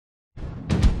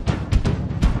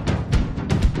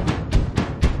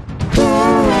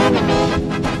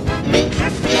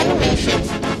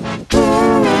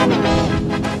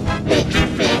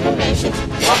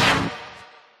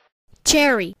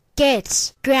Cherrie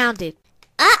gets grounded.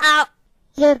 Uh-oh.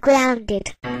 You're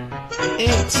grounded.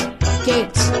 It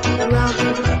gets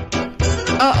grounded.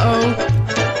 Uh-oh.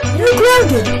 You're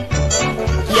grounded.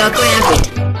 You're grounded.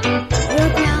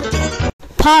 You're grounded.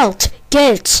 Pault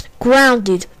gets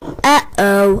grounded.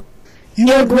 Uh-oh.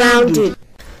 You're grounded.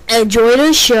 Enjoy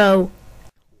the show.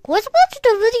 Let's watch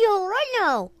the video right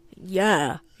now.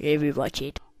 Yeah, maybe watch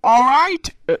it.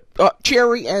 Alright,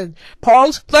 Cherrie and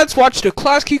Pault, let's watch the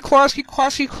classic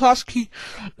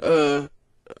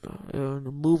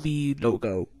movie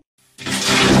logo.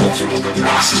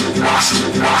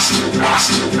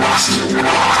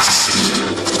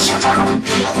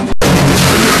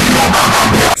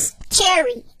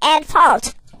 Cherrie and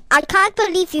Pault, I can't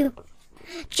believe you.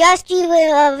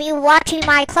 You watching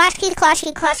my classic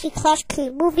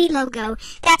movie logo.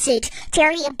 That's it.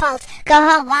 Cherrie and Pault, go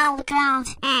home while we ground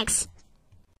eggs.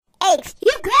 Eggs,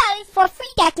 you're grounded for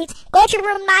 3 decades. Go to your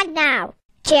room right now.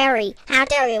 Cherrie, how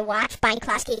dare you watch my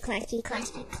classic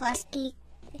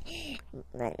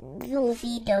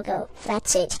movie logo.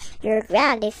 That's it. You're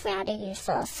grounded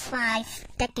for 5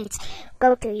 decades.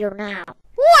 Go to your now.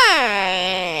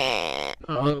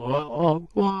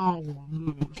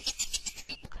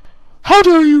 How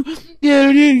dare you?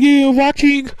 You're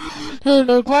watching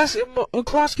the classic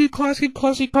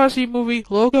movie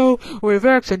logo with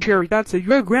X and Cherrie. That's it.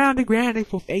 You're grounded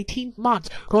for 18 months.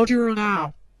 Go to your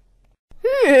now.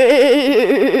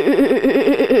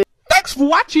 Thanks for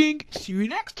watching. See you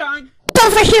next time.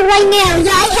 Over here right now.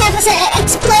 I have to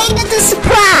explain the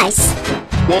surprise.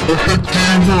 What the heck do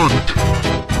you want?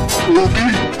 Loki?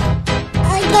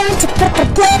 I'm going to put the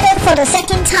blender for the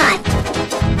 2nd time.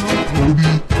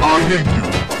 Cody, I hate you.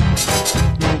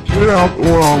 Now get out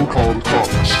or I'll call the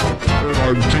cops. And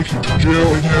I'm taken to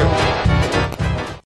jail again.